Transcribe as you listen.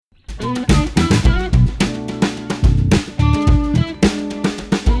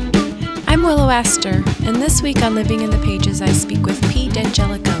Astor, and this week on Living in the Pages, I speak with P.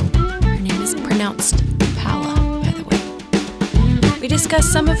 D'Angelico. Her name is pronounced Paula, by the way. We discuss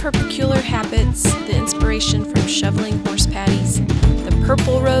some of her peculiar habits, the inspiration from shoveling horse patties, the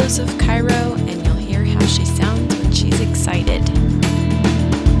purple rose of Cairo, and you'll hear how she sounds when she's excited.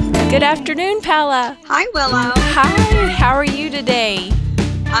 Good afternoon, Paula. Hi, Willow. Hi, how are you today?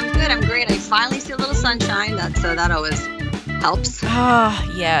 I'm good. I'm great. I finally see a little sunshine, so that always helps.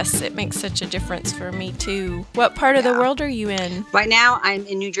 Yes, it makes such a difference for me too. What part of the world are you in? Right now, I'm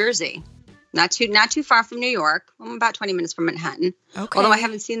in New Jersey. Not too far from New York. I'm about 20 minutes from Manhattan. Okay. Although I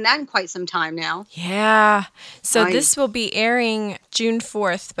haven't seen that in quite some time now. Yeah. So this will be airing June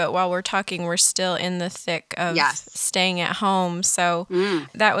 4th, but while we're talking, we're still in the thick of staying at home. So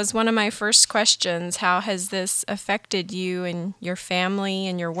that was one of my first questions. How has this affected you and your family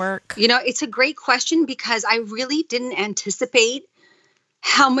and your work? You know, it's a great question because I really didn't anticipate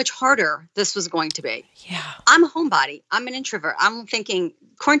how much harder this was going to be. Yeah. I'm a homebody. I'm an introvert. I'm thinking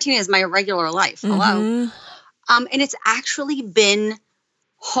quarantine is my regular life. Hello. And it's actually been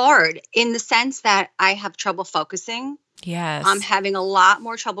hard in the sense that I have trouble focusing. Yes. I'm having a lot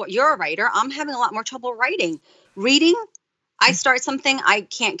more trouble. You're a writer. I'm having a lot more trouble writing. Reading, I start something, I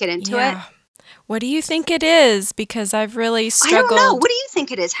can't get into it. What do you think it is? Because I've really struggled. I don't know. What do you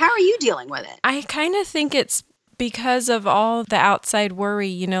think it is? How are you dealing with it? I kind of think it's because of all the outside worry,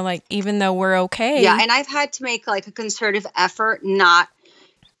 you know, like even though we're okay. Yeah, and I've had to make like a concerted effort not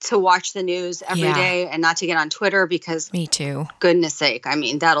to watch the news every day and not to get on Twitter because me too. Goodness sake. I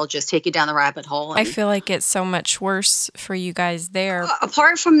mean, that'll just take you down the rabbit hole. I feel like it's so much worse for you guys there.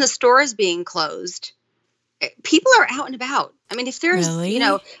 Apart from the stores being closed, people are out and about. I mean, if there's, you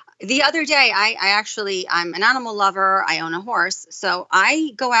know, the other day, I'm an animal lover. I own a horse. So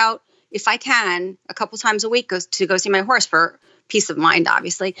I go out, if I can, a couple times a week to go see my horse for peace of mind,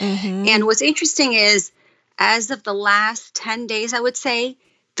 obviously. And what's interesting is, as of the last 10 days, I would say,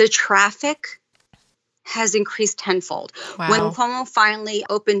 the traffic has increased tenfold. Wow. When Cuomo finally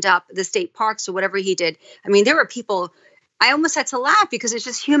opened up the state parks or whatever he did, I mean, there were people, I almost had to laugh because it's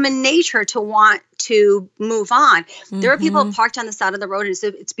just human nature to want to move on. There are people parked on the side of the road and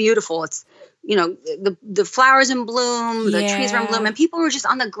it's beautiful. It's, you know, the flowers in bloom, the trees are in bloom, and people were just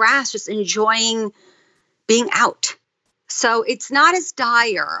on the grass, just enjoying being out. So it's not as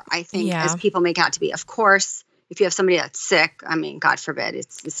dire, I think, as people make out to be. Of course, if you have somebody that's sick, I mean, God forbid,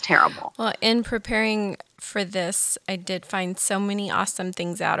 it's terrible. Well, in preparing for this, I did find so many awesome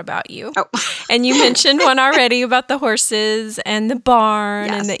things out about you. Oh. And you mentioned one already about the horses and the barn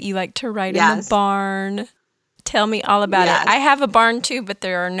and that you like to ride in the barn. Tell me all about it. I have a barn too, but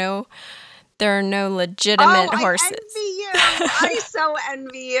there are no legitimate horses. I envy you. I so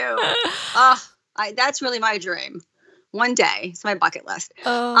envy you. That's really my dream. One day, it's my bucket list.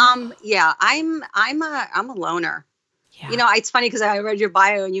 I'm a loner. Yeah. You know, it's funny because I read your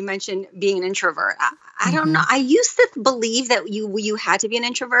bio and you mentioned being an introvert. I don't know. I used to believe that you had to be an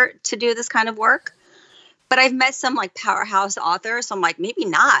introvert to do this kind of work, but I've met some like powerhouse authors. So I'm like, maybe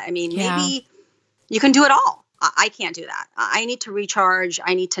not. I mean, maybe you can do it all. I can't do that. I need to recharge.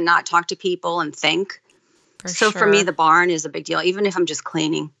 I need to not talk to people and think. For me, the barn is a big deal, even if I'm just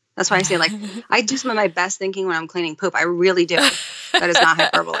cleaning. That's why I say, like, I do some of my best thinking when I'm cleaning poop. I really do. That is not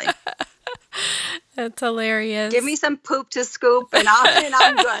hyperbole. That's hilarious. Give me some poop to scoop and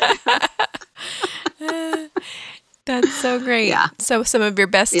I'm good. That's so great. Yeah. So some of your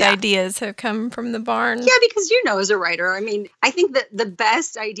best ideas have come from the barn. Yeah, because as a writer, I mean, I think that the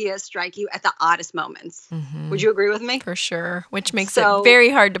best ideas strike you at the oddest moments. Would you agree with me? For sure, which makes it very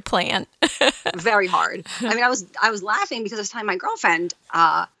hard to plan. Very hard. I mean, I was laughing because I was telling my girlfriend,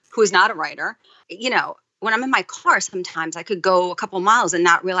 who is not a writer, you know, when I'm in my car, sometimes I could go a couple miles and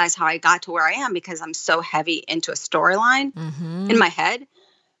not realize how I got to where I am because I'm so heavy into a storyline in my head.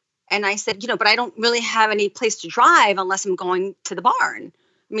 And I said, but I don't really have any place to drive unless I'm going to the barn.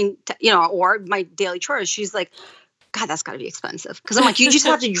 I mean, or my daily chores. She's like, God, that's got to be expensive. Because I'm like, you just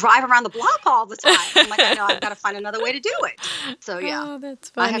have to drive around the block all the time. I'm like, I know, I've got to find another way to do it. So, Oh,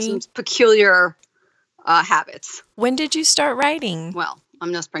 that's funny. I have some peculiar habits. When did you start writing? Well,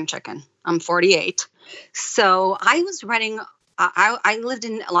 I'm no spring chicken. I'm 48. So I was writing, I lived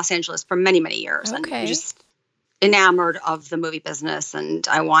in Los Angeles for many, many years. Okay. And just enamored of the movie business. And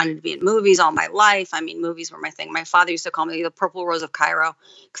I wanted to be in movies all my life. I mean, movies were my thing. My father used to call me the Purple Rose of Cairo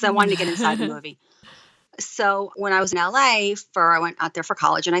because I wanted to get inside the movie. So when I was in LA I went out there for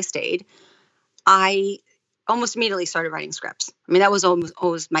college and I stayed, I almost immediately started writing scripts. I mean, that was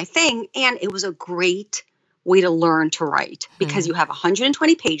always my thing. And it was a great way to learn to write because you have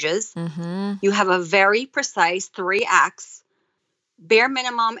 120 pages. You have a very precise 3 acts bare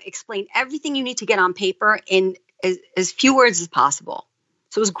minimum, explain everything you need to get on paper in as few words as possible.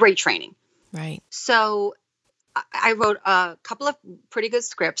 So it was great training. Right. So I wrote a couple of pretty good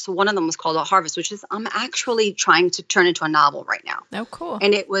scripts. One of them was called A Harvest, which is I'm actually trying to turn into a novel right now. Oh, cool.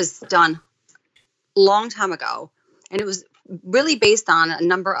 And it was done a long time ago. And it was really based on a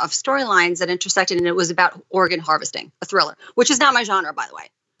number of storylines that intersected. And it was about organ harvesting, a thriller, which is not my genre, by the way.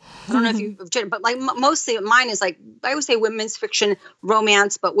 I don't know if you've, but like mostly mine is like, I would say women's fiction,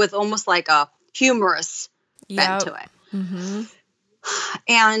 romance, but with almost like a humorous bent to it. Mm-hmm.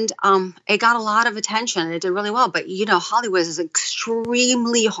 And it got a lot of attention. It did really well. But, you know, Hollywood is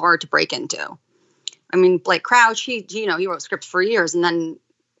extremely hard to break into. I mean, Blake Crouch, he wrote scripts for years. And then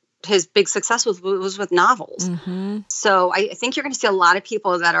his big success was with novels. Mm-hmm. So I think you're going to see a lot of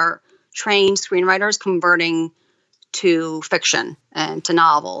people that are trained screenwriters converting to fiction and to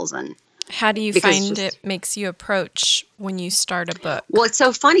novels. And how do you find it makes you approach when you start a book? Well, it's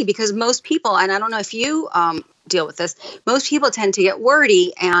so funny because most people, and I don't know if you deal with this, most people tend to get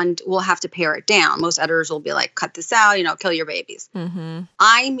wordy and will have to pare it down. Most editors will be like, cut this out, kill your babies. Mm-hmm.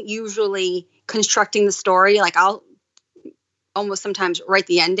 I'm usually constructing the story. Like I'll almost sometimes write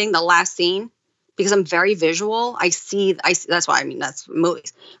the ending, the last scene, because I'm very visual. I see, that's why, that's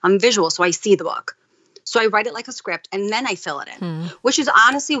movies. I'm visual, so I see the book. So I write it like a script and then I fill it in, which is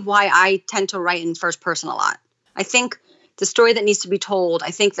honestly why I tend to write in first person a lot. I think the story that needs to be told,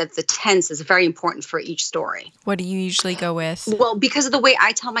 I think that the tense is very important for each story. What do you usually go with? Well, because of the way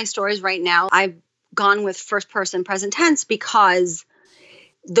I tell my stories right now, I've gone with first person present tense because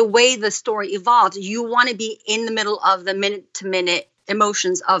the way the story evolved, you want to be in the middle of the minute to minute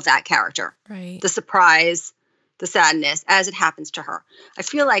emotions of that character. Right. The surprise, the sadness as it happens to her. I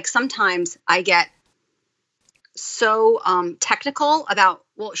feel like sometimes I get so technical about,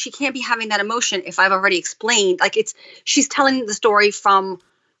 well, she can't be having that emotion if I've already explained, like she's telling the story from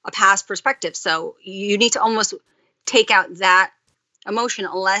a past perspective. So you need to almost take out that emotion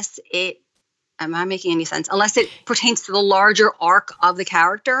unless am I making any sense? Unless it pertains to the larger arc of the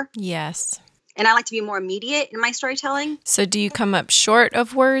character. Yes. And I like to be more immediate in my storytelling. So do you come up short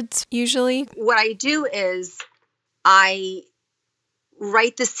of words usually? What I do is I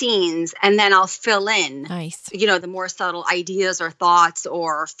write the scenes and then I'll fill in, the more subtle ideas or thoughts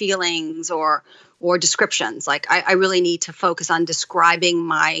or feelings or descriptions. Like I really need to focus on describing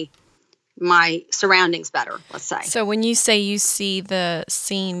my surroundings better, let's say. So when you say you see the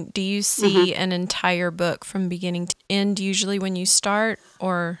scene, do you see an entire book from beginning to end usually when you start,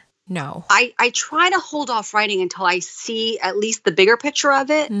 or no? I try to hold off writing until I see at least the bigger picture of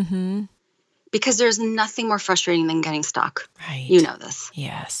it. Mm-hmm. Because there's nothing more frustrating than getting stuck. Right. You know this.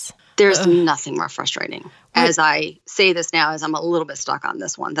 Yes. There's nothing more frustrating. As I say this now, as I'm a little bit stuck on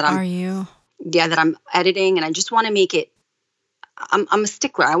this one. Are you? Yeah, that I'm editing and I just want to make it, I'm a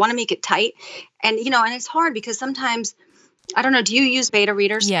stickler. I want to make it tight. And, and it's hard because sometimes, I don't know, do you use beta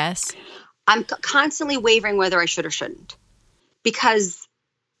readers? Yes. I'm constantly wavering whether I should or shouldn't. Because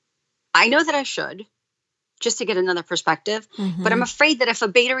I know that I should, just to get another perspective. Mm-hmm. But I'm afraid that if a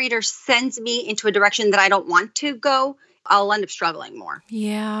beta reader sends me into a direction that I don't want to go, I'll end up struggling more.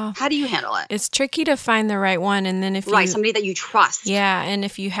 Yeah. How do you handle it? It's tricky to find the right one. And then somebody that you trust. Yeah. And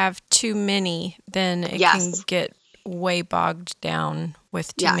if you have too many, then it can get way bogged down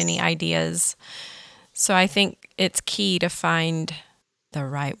with too many ideas. So I think it's key to find the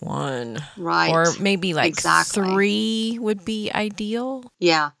right one. Right. Or maybe like 3 would be ideal.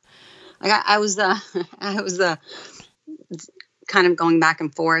 Yeah. I was kind of going back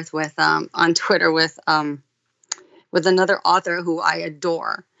and forth with on Twitter with another author who I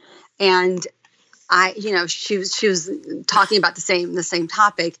adore, and she was talking about the same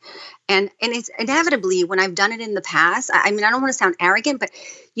topic, and it's inevitably when I've done it in the past. I don't want to sound arrogant, but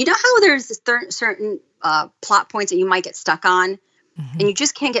you know how there's certain plot points that you might get stuck on. Mm-hmm. And you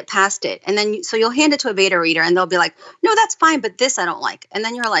just can't get past it. And then so you'll hand it to a beta reader and they'll be like, no, that's fine, but this I don't like. And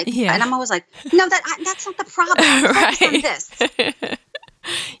then you're like, and I'm always like, no, that's not the problem. Focus on this.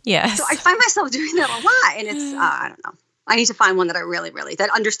 Yes. So I find myself doing that a lot. And it's, I don't know. I need to find one that I really, that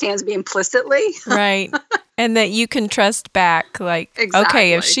understands me implicitly. Right. And that you can trust back. Like,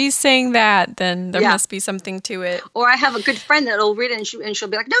 okay, if she's saying that, then there must be something to it. Or I have a good friend that'll read it and she'll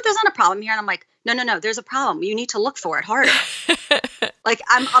be like, no, there's not a problem here. And I'm like, no, there's a problem. You need to look for it harder. Like,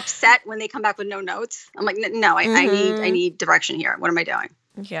 I'm upset when they come back with no notes. I'm like, no, I need direction here. What am I doing?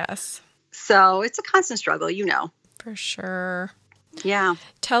 Yes. So it's a constant struggle, For sure. Yeah.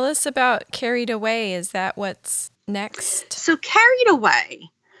 Tell us about Carried Away. Is that what's next? So Carried Away,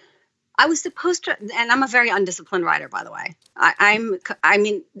 I was supposed to, and I'm a very undisciplined writer, by the way. I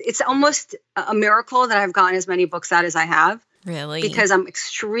mean, it's almost a miracle that I've gotten as many books out as I have. Really? Because I'm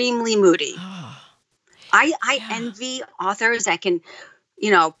extremely moody. Oh, I yeah. envy authors that can,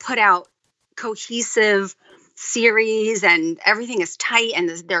 put out cohesive series and everything is tight and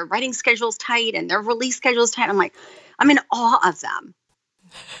their writing schedule's tight and their release schedule's tight. I'm like, I'm in awe of them.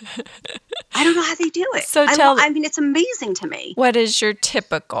 I don't know how they do it. So I mean, it's amazing to me. What is your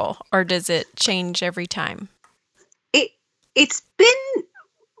typical, or does it change every time? It's been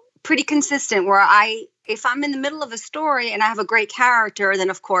pretty consistent where if I'm in the middle of a story and I have a great character, then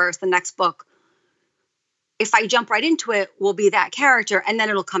of course the next book, if I jump right into it, will be that character and then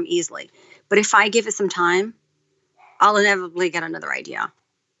it'll come easily. But if I give it some time, I'll inevitably get another idea.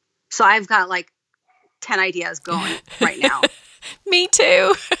 So I've got like 10 ideas going right now. Me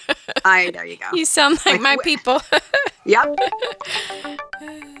too. There you go. You sound like my people. Yep.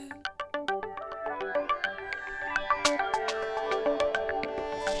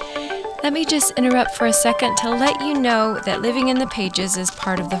 Let me just interrupt for a second to let you know that Living in the Pages is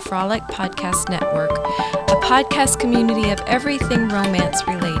part of the Frolic Podcast Network, a podcast community of everything romance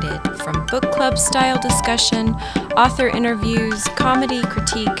related, from book club style discussion, author interviews, comedy,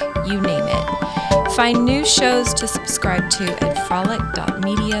 critique, you name it. Find new shows to subscribe to at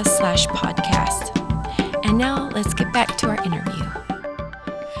frolic.media/podcast. And now let's get back to our interview.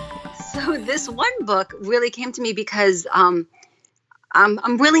 So this one book really came to me because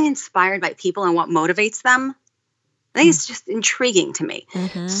I'm really inspired by people and what motivates them. I think it's just intriguing to me.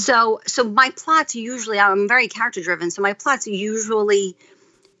 Mm-hmm. So my plots usually, I'm very character driven. So my plots usually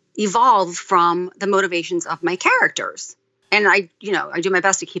evolve from the motivations of my characters. And I do my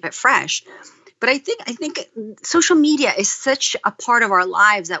best to keep it fresh. But I think social media is such a part of our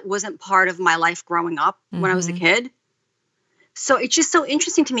lives that wasn't part of my life growing up when I was a kid. So it's just so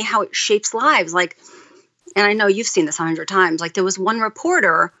interesting to me how it shapes lives. Like, and I know you've seen this 100 times. Like there was one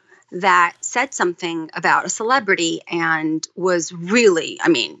reporter that said something about a celebrity and was really,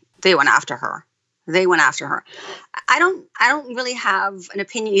 they went after her. I don't really have an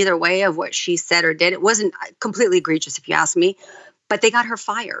opinion either way of what she said or did. It wasn't completely egregious if you ask me, but they got her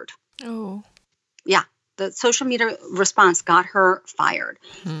fired. Oh. Yeah. The social media response got her fired.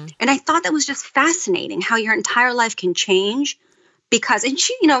 And I thought that was just fascinating how your entire life can change because, and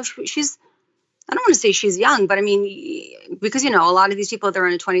she, she's, I don't want to say she's young, but because, a lot of these people that are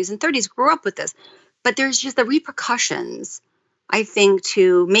in their 20s and 30s grew up with this, but there's just the repercussions, I think,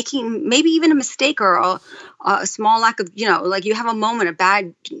 to making maybe even a mistake or a small lack of, like you have a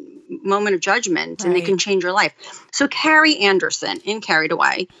bad moment of judgment and it can change your life. So Carrie Anderson in Carried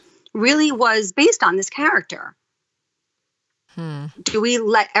Away really was based on this character. Do we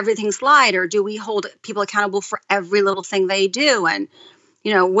let everything slide or do we hold people accountable for every little thing they do? And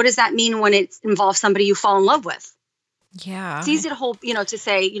what does that mean when it involves somebody you fall in love with? Yeah. It's easy to hold, to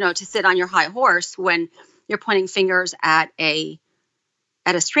say, to sit on your high horse when you're pointing fingers at a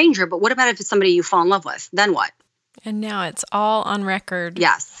stranger. But what about if it's somebody you fall in love with? Then what? And now it's all on record.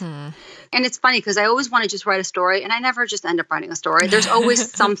 Yes. And it's funny because I always want to just write a story and I never just end up writing a story. There's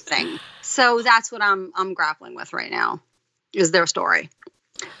always something. So that's what I'm grappling with right now is their story.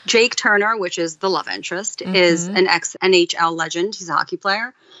 Jake Turner, which is the love interest, is an ex-NHL legend. He's a hockey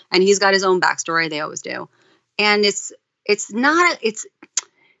player, and he's got his own backstory. They always do. And I don't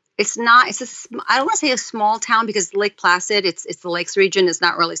want to say a small town because Lake Placid, it's the Lakes region. It's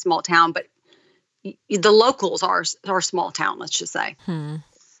not really a small town, but the locals are small town, let's just say.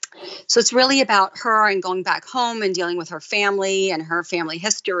 So it's really about her and going back home and dealing with her family and her family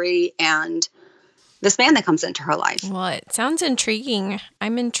history and this man that comes into her life. Well, it sounds intriguing.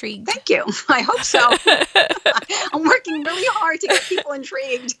 I'm intrigued. Thank you. I hope so. I'm working really hard to get people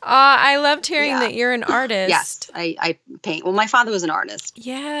intrigued. I loved hearing that you're an artist. Yes, I paint. Well, my father was an artist.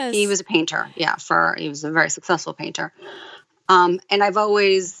 Yes. He was a painter. Yeah, he was a very successful painter. And I've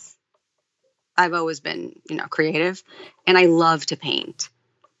always been, creative, and I love to paint.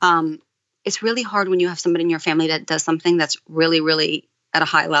 It's really hard when you have somebody in your family that does something that's really, really at a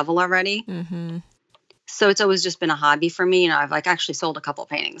high level already. Mm-hmm. So it's always just been a hobby for me. I've actually sold a couple of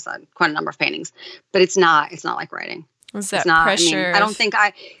paintings, quite a number of paintings, but it's not like writing. Was that pressure? I don't think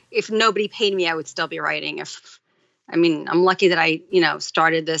if nobody paid me, I would still be writing. I'm lucky that I,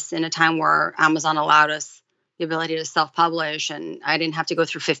 started this in a time where Amazon allowed us the ability to self-publish and I didn't have to go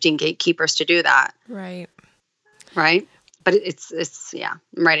through 15 gatekeepers to do that. Right. Right. But it's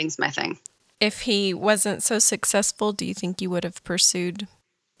writing's my thing. If he wasn't so successful, do you think you would have pursued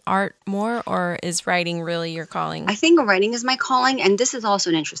art more, or is writing really your calling? I think writing is my calling, and this is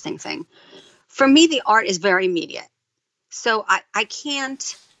also an interesting thing. For me, the art is very immediate. So I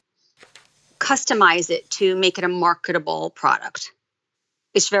can't customize it to make it a marketable product.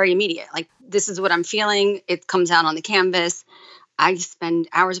 it's very immediate. Like, this is what I'm feeling. It comes out on the canvas. I spend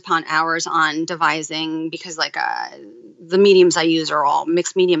hours upon hours on devising because like the mediums I use are all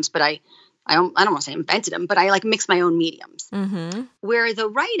mixed mediums, but I don't want to say invented them, but I like mix my own mediums. Mm-hmm. Where the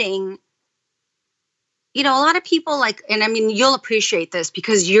writing, a lot of people like, and I mean, you'll appreciate this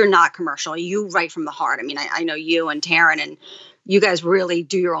because you're not commercial. You write from the heart. I mean, I know you and Taryn, and you guys really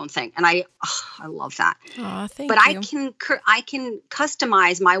do your own thing. And I love that. Oh, thank but you. I can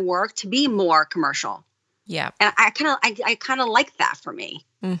customize my work to be more commercial. Yeah. And I kind of like that for me.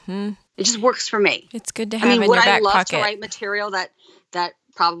 Mm-hmm. It just works for me. It's good to have in your back pocket. Would I love to write material that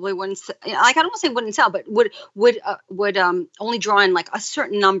probably wouldn't, like, I don't want to say wouldn't sell, but would only draw in like a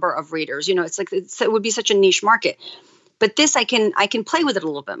certain number of readers. It's like it would be such a niche market. But this, I can play with it a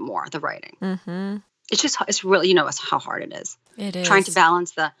little bit more, the writing. Mm-hmm. It's really, it's how hard it is. It is. Trying to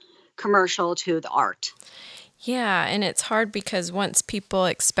balance the commercial to the art. Yeah, and it's hard because once people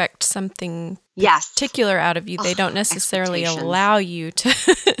expect something particular out of you, they don't necessarily allow you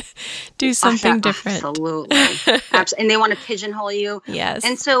to do something different. Absolutely. And they want to pigeonhole you. Yes.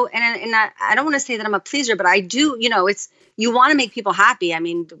 And so, and I don't want to say that I'm a pleaser, but I do, you want to make people happy. I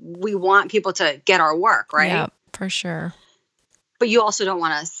mean, we want people to get our work, right? Yeah, for sure. But you also don't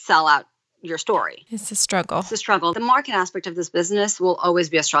want to sell out your story. It's a struggle. The market aspect of this business will always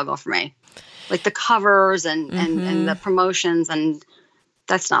be a struggle for me. Like the covers and the promotions, and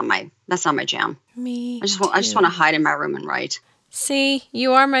that's not my jam. Me I just want to hide in my room and write. See,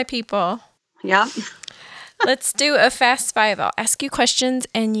 you are my people. Yeah. Let's do a fast 5. I'll ask you questions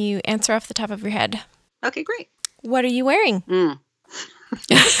and you answer off the top of your head. Okay, great. What are you wearing?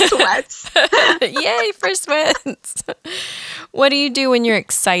 Sweats. Yay for sweats. What do you do when you're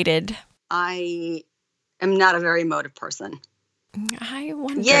excited? I am not a very emotive person. I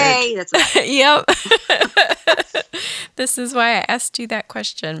wondered. Yay! That's right. Yep. This is why I asked you that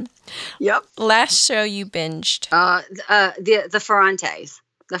question. Yep. Last show you binged? The Ferrantes,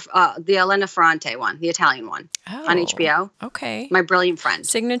 the Elena Ferrante one, the Italian one on HBO. Okay. My Brilliant Friend.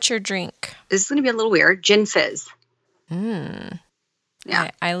 Signature drink. This is going to be a little weird. Gin fizz.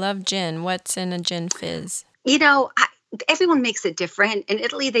 Yeah. I love gin. What's in a gin fizz? Everyone makes it different. In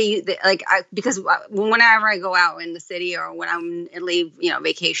Italy, because whenever I go out in the city or when I'm in Italy,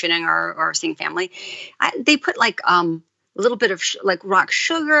 vacationing or seeing family, they put like a little bit of like rock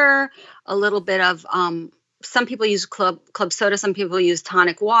sugar, a little bit of some people use club soda, some people use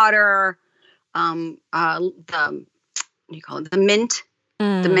tonic water, what do you call it? The mint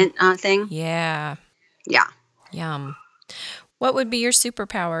thing. Yeah. Yeah. Yum. What would be your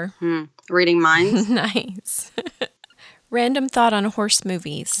superpower? Reading minds. Nice. Random thought on horse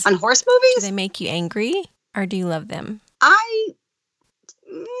movies. On horse movies? Do they make you angry or do you love them? I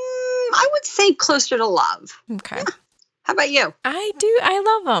would say closer to love. Okay. Yeah. How about you? I do. I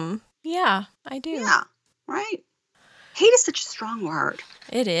love them. Yeah, I do. Yeah, right. Hate is such a strong word.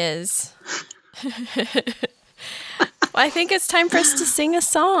 It is. Well, I think it's time for us to sing a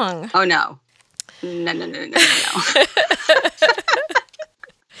song. Oh, no. No.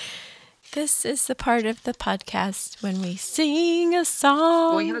 This is the part of the podcast when we sing a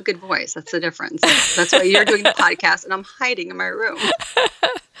song. Well, you have a good voice. That's the difference. That's why you're doing the podcast and I'm hiding in my room.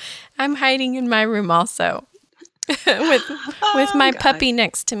 I'm hiding in my room also with my puppy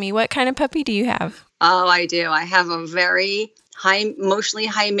next to me. What kind of puppy do you have? Oh, I do. I have a very emotionally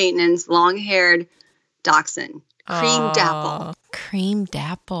high maintenance, long-haired dachshund. Cream Dapple. Cream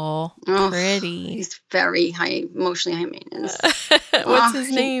Dapple. Oh, pretty. He's very emotionally high maintenance. What's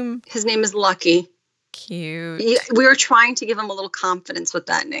his name? His name is Lucky. Cute. We were trying to give him a little confidence with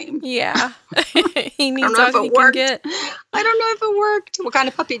that name. Yeah. He needs all he can get. I don't know if it worked. What kind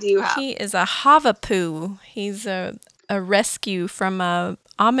of puppy do you have? He is a Havapoo. He's a rescue from a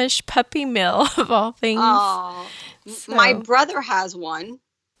Amish puppy mill, of all things. Oh, so. My brother has one.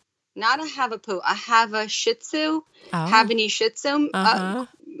 Not a Havapoo. I have a Shih Tzu, Havanese Shih Tzu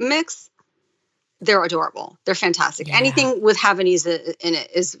mix. They're adorable. They're fantastic. Yeah. Anything with Havanese in it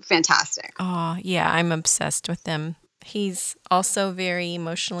is fantastic. Oh, yeah. I'm obsessed with them. He's also very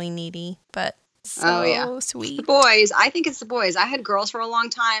emotionally needy, but so sweet. The boys. I think it's the boys. I had girls for a long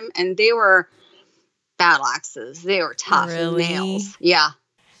time, and they were battle axes. They were tough as nails. Yeah.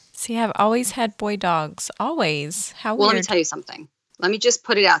 See, I've always had boy dogs. Always. How weird. Well, let me tell you something. Let me just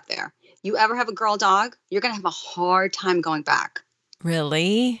put it out there. You ever have a girl dog, you're going to have a hard time going back.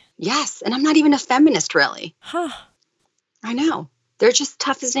 Really? Yes. And I'm not even a feminist, really. Huh. I know. They're just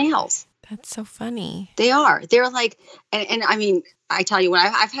tough as nails. That's so funny. They are. They're like, and I mean, I tell you, when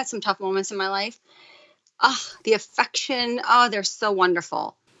I've had some tough moments in my life, the affection, they're so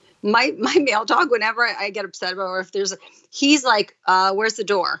wonderful. My male dog, whenever I get upset about, or if he's like, where's the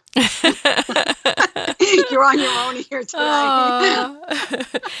door? You're on your own here today.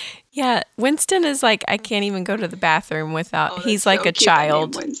 Yeah, Winston is like, I can't even go to the bathroom without, he's like a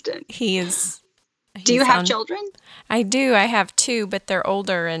child. Winston. He is. Do you have children? I do. I have 2, but they're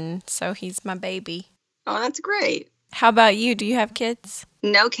older, and so he's my baby. Oh, that's great. How about you? Do you have kids?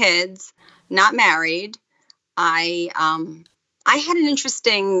 No kids, not married. I've had an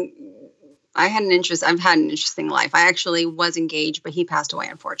interesting life. I actually was engaged, but he passed away,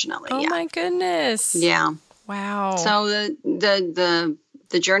 unfortunately. Oh, my goodness. Yeah. Wow. So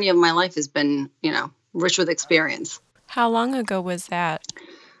the journey of my life has been, rich with experience. How long ago was that?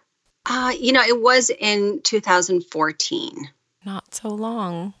 It was in 2014. Not so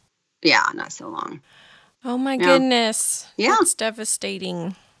long. Yeah, not so long. Oh, my goodness. Yeah. That's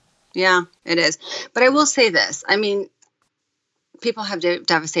devastating. Yeah, it is. But I will say this. I mean, people have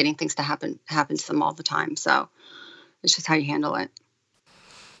devastating things to happen to them all the time. So it's just how you handle it.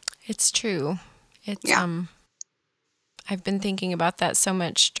 It's true. I've been thinking about that so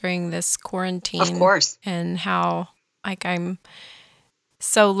much during this quarantine. Of course. And how, I'm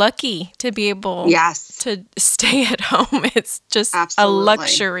so lucky to be able to stay at home. It's just a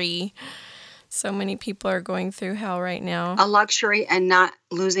luxury. So many people are going through hell right now. A luxury, and not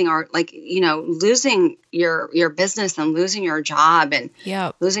losing losing your business and losing your job and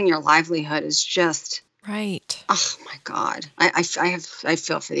losing your livelihood is just right. Oh my God. I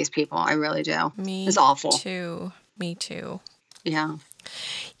feel for these people. I really do. It's awful. Me too. Yeah.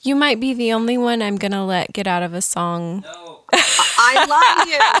 You might be the only one I'm going to let get out of a song. No. I love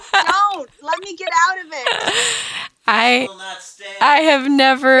you. Don't. Let me get out of it. I will not stand. I have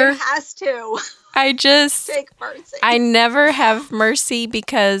never. It has to. I just. Take mercy. I never have mercy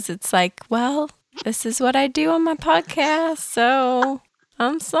because it's like, well, this is what I do on my podcast, so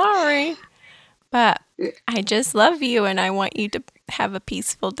I'm sorry. But I just love you and I want you to have a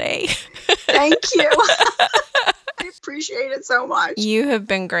peaceful day. Thank you. I appreciate it so much. You have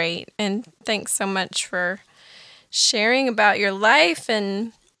been great. And thanks so much for sharing about your life.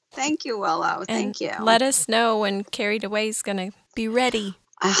 And thank you, Willow. Thank you. Let us know when Carried Away is going to be ready.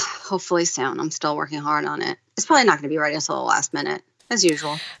 Hopefully soon. I'm still working hard on it. It's probably not going to be ready until the last minute, as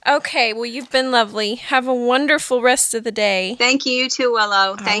usual. Okay. Well, you've been lovely. Have a wonderful rest of the day. Thank you, you too,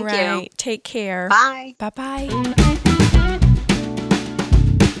 Willow. Thank you. Take care. Bye. Bye-bye.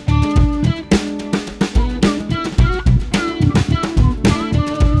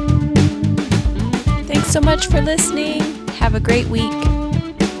 So much for listening. Have a great week.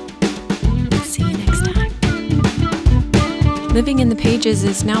 See you next time. Living in the Pages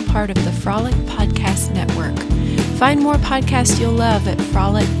is now part of the Frolic Podcast Network. Find more podcasts you'll love at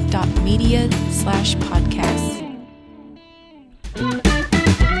frolic.media/podcasts.